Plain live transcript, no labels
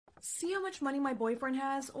See how much money my boyfriend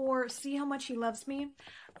has, or see how much he loves me?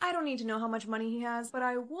 I don't need to know how much money he has, but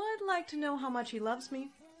I would like to know how much he loves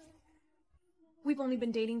me. We've only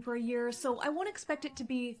been dating for a year, so I won't expect it to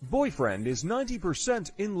be... Boyfriend is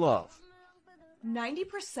 90% in love.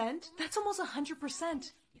 90%? That's almost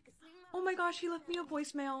 100%. Oh my gosh, he left me a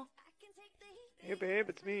voicemail. Hey babe,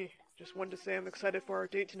 it's me. Just wanted to say I'm excited for our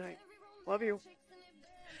date tonight. Love you.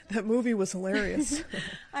 That movie was hilarious.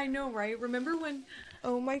 I know, right? Remember when...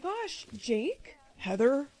 Oh my gosh, Jake?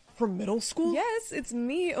 Heather? From middle school? Yes, it's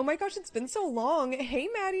me. Oh my gosh, it's been so long. Hey,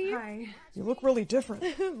 Maddie. Hi. You look really different.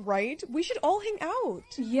 Right? We should all hang out.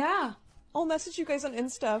 Yeah. I'll message you guys on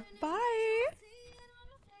Insta. Bye.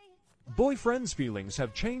 Boyfriend's feelings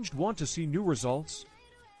have changed. Want to see new results?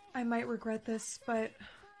 I might regret this, but...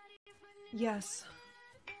 yes.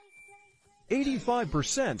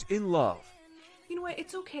 85% in love. You know what?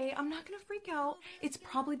 It's okay. I'm not gonna freak out. It's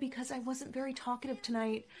probably because I wasn't very talkative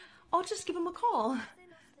tonight. I'll just give him a call.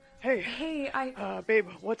 Hey. Hey, babe,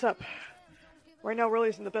 what's up? Right now really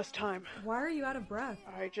isn't the best time. Why are you out of breath?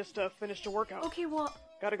 I just, finished a workout. Okay, well...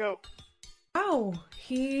 Gotta go. Wow,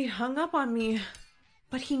 he hung up on me.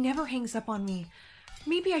 But he never hangs up on me.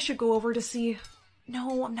 Maybe I should go over to see...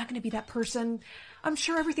 No, I'm not gonna be that person. I'm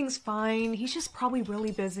sure everything's fine. He's just probably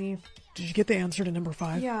really busy. Did you get the answer to number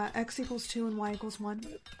 5? Yeah, x equals 2 and y equals 1.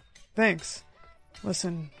 Thanks.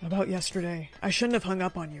 Listen, about yesterday, I shouldn't have hung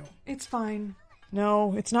up on you. It's fine.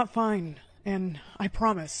 No, it's not fine. And I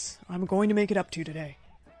promise, I'm going to make it up to you today.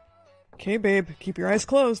 Okay, babe, keep your eyes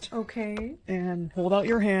closed. Okay. And hold out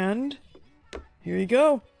your hand. Here you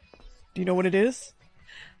go. Do you know what it is?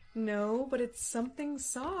 No, but it's something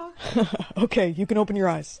soft. Okay, you can open your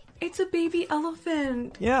eyes. It's a baby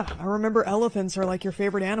elephant. Yeah, I remember elephants are like your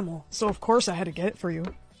favorite animal, so of course I had to get it for you.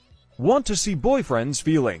 Want to see boyfriend's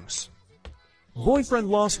feelings? Boyfriend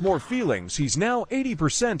lost more feelings. He's now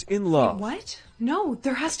 80% in love. Wait, what? No,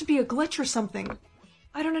 there has to be a glitch or something.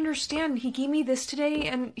 I don't understand. He gave me this today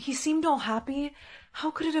and he seemed all happy.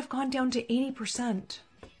 How could it have gone down to 80%?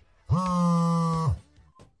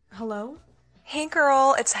 Hello? Hey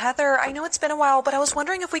girl, it's Heather. I know it's been a while, but I was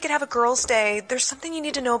wondering if we could have a girls' day. There's something you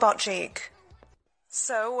need to know about Jake.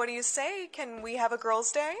 So, what do you say? Can we have a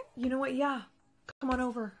girls' day? You know what? Yeah. Come on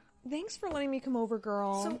over. Thanks for letting me come over,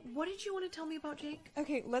 girl. So, what did you want to tell me about Jake?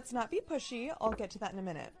 Okay, let's not be pushy. I'll get to that in a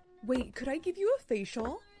minute. Wait, could I give you a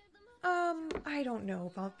facial? I don't know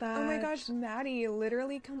about that. Oh my gosh, Maddie,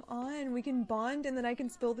 literally, come on. We can bond and then I can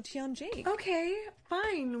spill the tea on Jake. Okay,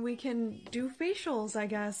 fine. We can do facials, I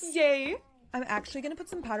guess. Yay! I'm actually gonna put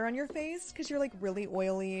some powder on your face because you're like really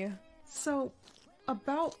oily. So,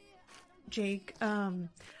 about Jake,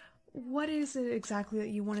 what is it exactly that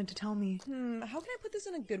you wanted to tell me? How can I put this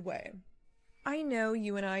in a good way? I know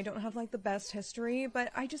you and I don't have like the best history,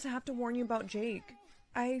 but I just have to warn you about Jake.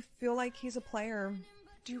 I feel like he's a player.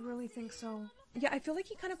 Do you really think so? Yeah, I feel like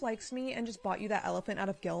he kind of likes me and just bought you that elephant out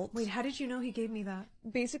of guilt. Wait, how did you know he gave me that?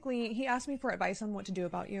 Basically, he asked me for advice on what to do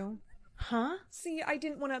about you. Huh? See, I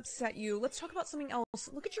didn't want to upset you. Let's talk about something else.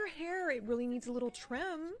 Look at your hair. It really needs a little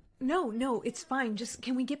trim. No, it's fine. Just,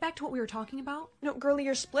 can we get back to what we were talking about? No, girlie,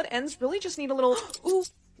 your split ends really just need a little... Ooh,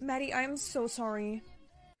 Maddie, I'm so sorry.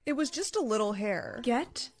 It was just a little hair.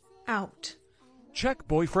 Get out. Check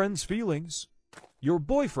boyfriend's feelings. Your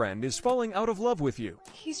boyfriend is falling out of love with you.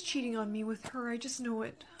 He's cheating on me with her. I just know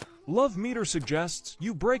it. Love meter suggests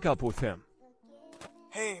you break up with him.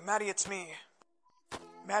 Hey, Maddie, it's me.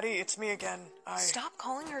 Maddie, it's me again. Stop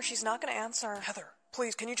calling her. She's not gonna answer. Heather,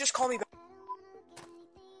 please, can you just call me back?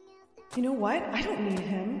 You know what? I don't need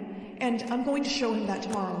him. And I'm going to show him that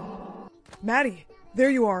tomorrow. Maddie,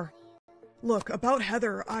 there you are. Look, about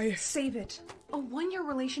Heather, Save it. A 1-year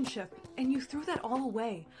relationship, and you threw that all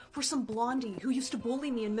away for some blondie who used to bully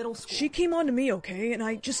me in middle school. She came on to me, okay? And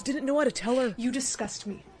I just didn't know how to tell her. You disgust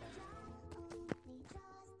me.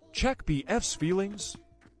 Check BF's feelings.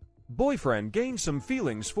 Boyfriend gained some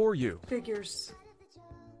feelings for you. Figures.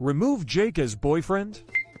 Remove Jake as boyfriend.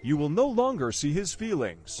 You will no longer see his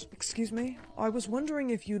feelings. Excuse me? I was wondering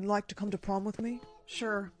if you'd like to come to prom with me?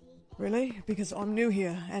 Sure. Really? Because I'm new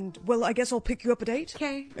here, and, well, I guess I'll pick you up a date?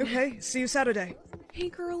 Okay. Okay, see you Saturday. Hey,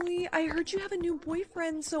 girlie, I heard you have a new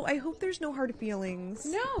boyfriend, so I hope there's no hard feelings.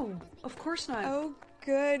 No, of course not. Oh,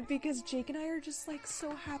 good, because Jake and I are just, like,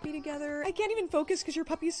 so happy together. I can't even focus because your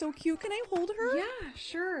puppy's so cute. Can I hold her? Yeah,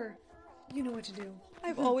 sure. You know what to do.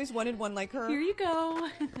 I've always wanted one like her. Here you go.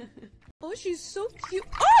 Oh, she's so cute.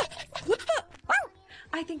 Ah! What the?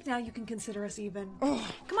 I think now you can consider us even. Oh.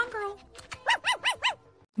 Come on, girl.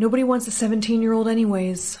 Nobody wants a 17-year-old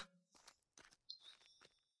anyways.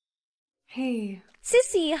 Hey.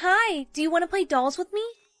 Sissy, hi! Do you want to play dolls with me?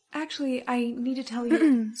 Actually, I need to tell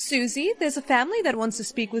you... Susie, there's a family that wants to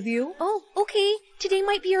speak with you. Oh, okay. Today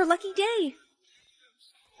might be your lucky day.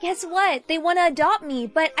 Guess what? They want to adopt me,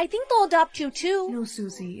 but I think they'll adopt you too. No,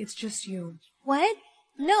 Susie, it's just you. What?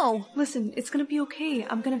 No. Listen, it's gonna be okay.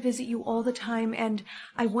 I'm gonna visit you all the time, and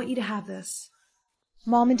I want you to have this.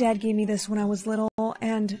 Mom and Dad gave me this when I was little,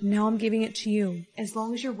 and now I'm giving it to you. As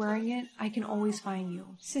long as you're wearing it, I can always find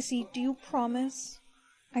you. Sissy, do you promise?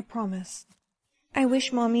 I promise. I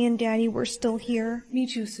wish Mommy and Daddy were still here. Me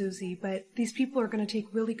too, Susie, but these people are gonna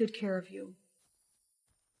take really good care of you.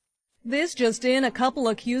 This just in, a couple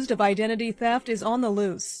accused of identity theft is on the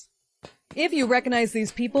loose. If you recognize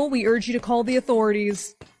these people, we urge you to call the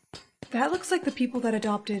authorities. That looks like the people that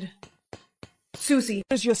adopted... Susie.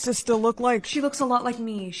 What does your sister look like? She looks a lot like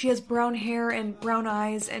me. She has brown hair and brown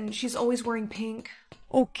eyes, and she's always wearing pink.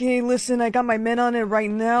 Okay, listen, I got my men on it right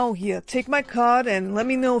now. Here, take my card and let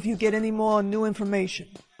me know if you get any more new information.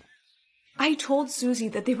 I told Susie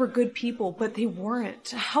that they were good people, but they weren't.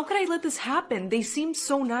 How could I let this happen? They seemed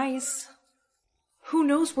so nice. Who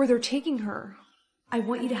knows where they're taking her? I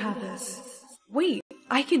want you to have this. Wait,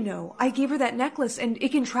 I can know. I gave her that necklace and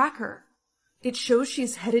it can track her. It shows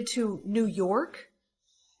she's headed to New York.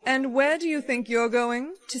 And where do you think you're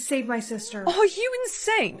going? To save my sister. Are you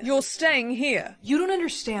insane? You're staying here. You don't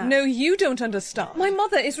understand. No, you don't understand. My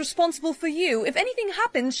mother is responsible for you. If anything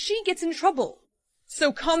happens, she gets in trouble.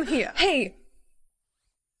 So come here. Hey!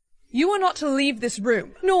 You are not to leave this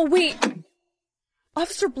room. No, wait!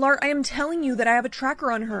 Officer Blart, I am telling you that I have a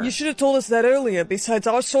tracker on her. You should have told us that earlier. Besides,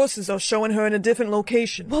 our sources are showing her in a different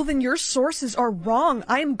location. Well, then your sources are wrong.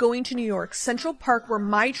 I am going to New York, Central Park, where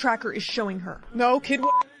my tracker is showing her. No, kid.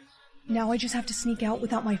 Now I just have to sneak out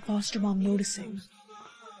without my foster mom noticing.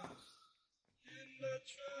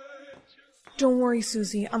 Don't worry,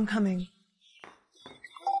 Susie. I'm coming.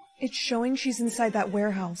 It's showing she's inside that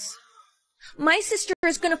warehouse. My sister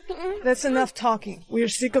is gonna... That's enough talking. We're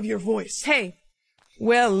sick of your voice. Hey!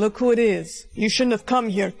 Well, look who it is. You shouldn't have come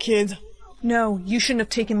here, kid. No, you shouldn't have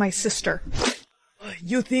taken my sister.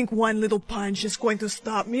 You think one little punch is going to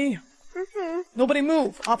stop me? Nobody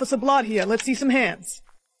move. Officer Blot here. Let's see some hands.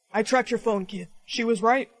 I tracked your phone, kid. She was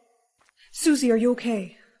right. Susie, are you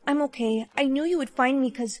okay? I'm okay. I knew you would find me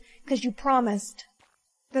cause you promised.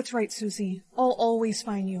 That's right, Susie. I'll always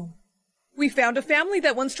find you. We found a family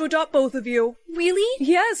that wants to adopt both of you. Really?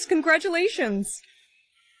 Yes, congratulations.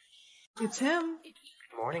 It's him.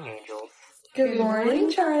 Good morning, Angels. Good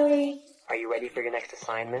morning, Charlie. Are you ready for your next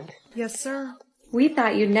assignment? Yes, sir. We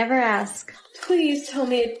thought you'd never ask. Please tell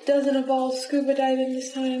me it doesn't involve scuba diving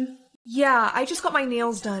this time. Yeah, I just got my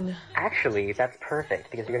nails done. Actually, that's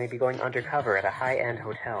perfect, because you're going to be going undercover at a high-end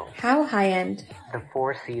hotel. How high-end? The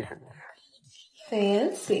Four Seasons.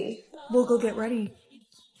 Fancy. We'll go get ready.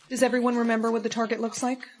 Does everyone remember what the target looks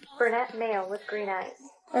like? Brunette male with green eyes.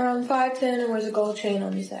 Around 5'10" and wears a gold chain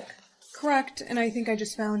on his neck. Correct, and I think I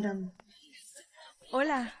just found him.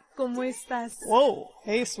 Hola, ¿cómo estás? Whoa.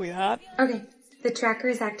 Hey, sweetheart. Okay, the tracker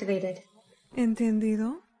is activated.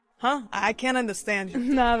 Entendido? Huh? I can't understand you.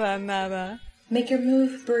 Nada. Make your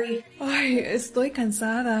move, Bree. Ay, estoy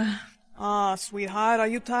cansada. Sweetheart, are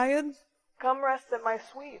you tired? Come rest at my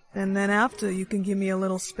suite. And then after, you can give me a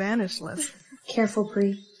little Spanish lesson. Careful,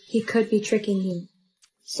 Bree. He could be tricking you.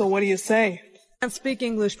 So what do you say? Can't speak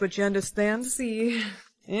English, but you understand? See.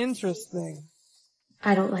 Interesting.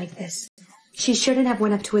 I don't like this. She shouldn't have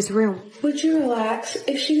went up to his room. Would you relax?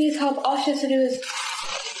 If she needs help, all she has to do is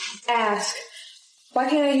ask. Why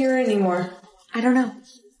can't I hear her anymore? I don't know.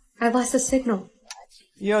 I lost the signal.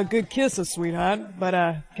 You're a good kisser, sweetheart. But,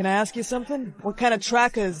 can I ask you something? What kind of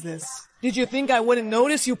tracker is this? Did you think I wouldn't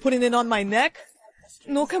notice you putting it on my neck?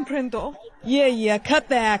 No comprendo. Yeah, cut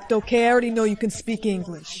the act, okay? I already know you can speak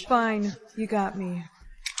English. Fine, you got me.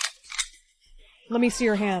 Let me see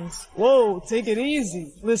your hands. Whoa, take it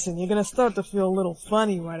easy. Listen, you're gonna start to feel a little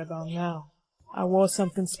funny right about now. I wore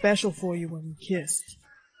something special for you when we kissed.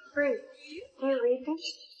 Bree, can you read me?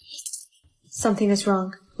 Something is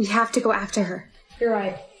wrong. We have to go after her. You're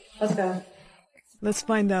right. Let's go. Let's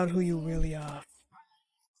find out who you really are.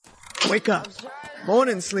 Wake up.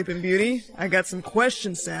 Morning, Sleeping Beauty. I got some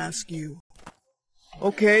questions to ask you.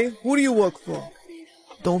 Okay, who do you work for?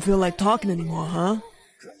 Don't feel like talking anymore, huh?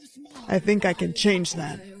 I think I can change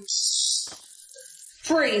that.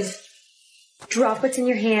 Freeze! Drop what's in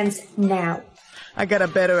your hands now. I got a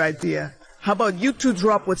better idea. How about you two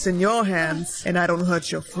drop what's in your hands and I don't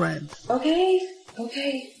hurt your friend? Okay.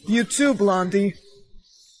 You too, Blondie.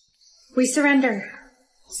 We surrender.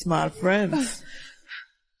 Smart friends.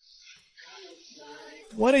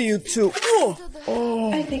 What are you two?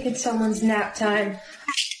 Oh! I think it's someone's nap time.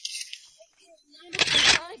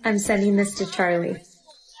 I'm sending this to Charlie.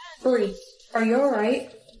 Bree, are you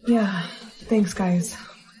alright? Yeah, thanks, guys.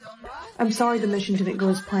 I'm sorry the mission didn't go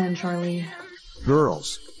as planned, Charlie.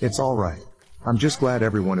 Girls, it's alright. I'm just glad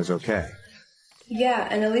everyone is okay. Yeah,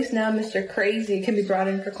 and at least now Mr. Crazy can be brought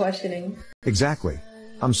in for questioning. Exactly.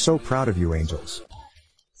 I'm so proud of you, Angels.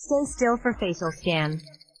 Stay still for facial scan.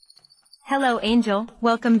 Hello, Angel.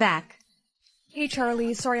 Welcome back. Hey,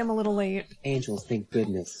 Charlie. Sorry I'm a little late. Angels, thank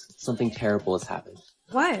goodness. Something terrible has happened.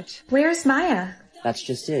 What? Where's Maya? That's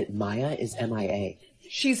just it. Maya is MIA.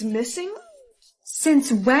 She's missing?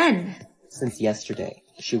 Since when? Since yesterday.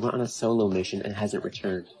 She went on a solo mission and hasn't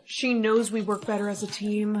returned. She knows we work better as a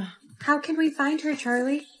team. How can we find her,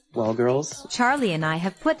 Charlie? Well, girls, Charlie and I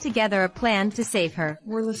have put together a plan to save her.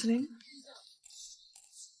 We're listening.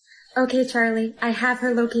 Okay, Charlie, I have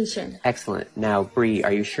her location. excellent. Now, Bree,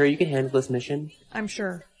 are you sure you can handle this mission? I'm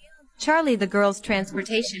sure. Charlie, the girls'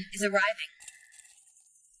 transportation is arriving.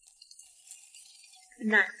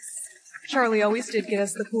 Nice. Charlie always did get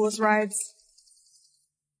us the coolest rides.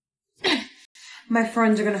 My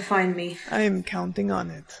friends are gonna find me. I am counting on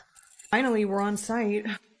it. Finally, we're on site.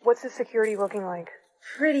 What's the security looking like?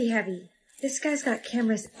 Pretty heavy. This guy's got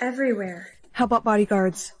cameras everywhere. How about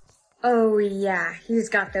bodyguards? Oh yeah, he's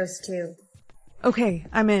got those too. Okay,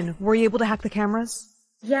 I'm in. Were you able to hack the cameras?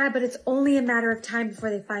 Yeah, but it's only a matter of time before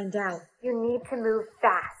they find out. You need to move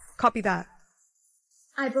fast. Copy that.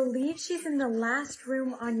 I believe she's in the last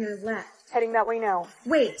room on your left. Heading that way now.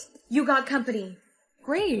 Wait, you got company.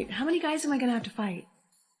 Great. How many guys am I gonna have to fight?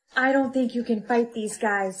 I don't think you can fight these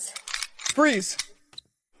guys. Freeze!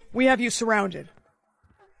 We have you surrounded.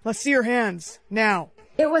 Let's see your hands, now.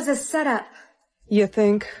 It was a setup. You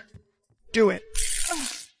think? Do it.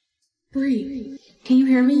 Bree, can you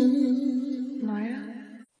hear me? Maya?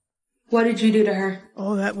 What did you do to her?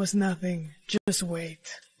 Oh, that was nothing. Just wait.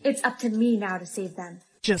 It's up to me now to save them.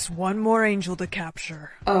 Just one more angel to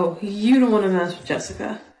capture. Oh, you don't want to mess with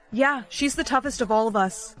Jessica. Yeah, she's the toughest of all of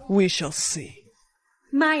us. We shall see.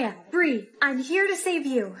 Maya, Bree, I'm here to save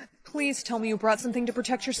you. Please tell me you brought something to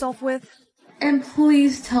protect yourself with. And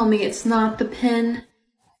please tell me it's not the pin.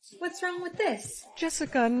 What's wrong with this?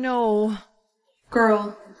 Jessica, no.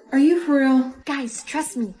 Girl, are you for real? Guys,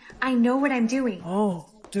 trust me. I know what I'm doing. Oh,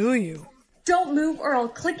 do you? Don't move or I'll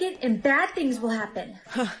click it and bad things will happen.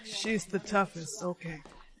 She's the toughest, okay.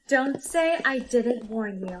 Don't say I didn't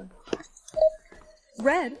warn you.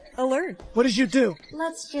 Red alert. What did you do?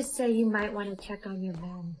 Let's just say you might want to check on your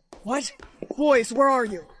men. What? Boys, where are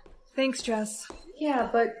you? Thanks, Jess. Yeah,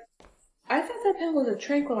 but I thought that pen was a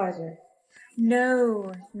tranquilizer.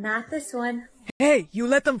 No, not this one. Hey, you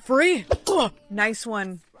let them free? Ugh. Nice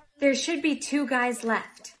one. There should be 2 guys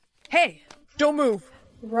left. Hey, don't move.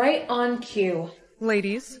 Right on cue.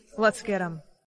 Ladies, let's get 'em.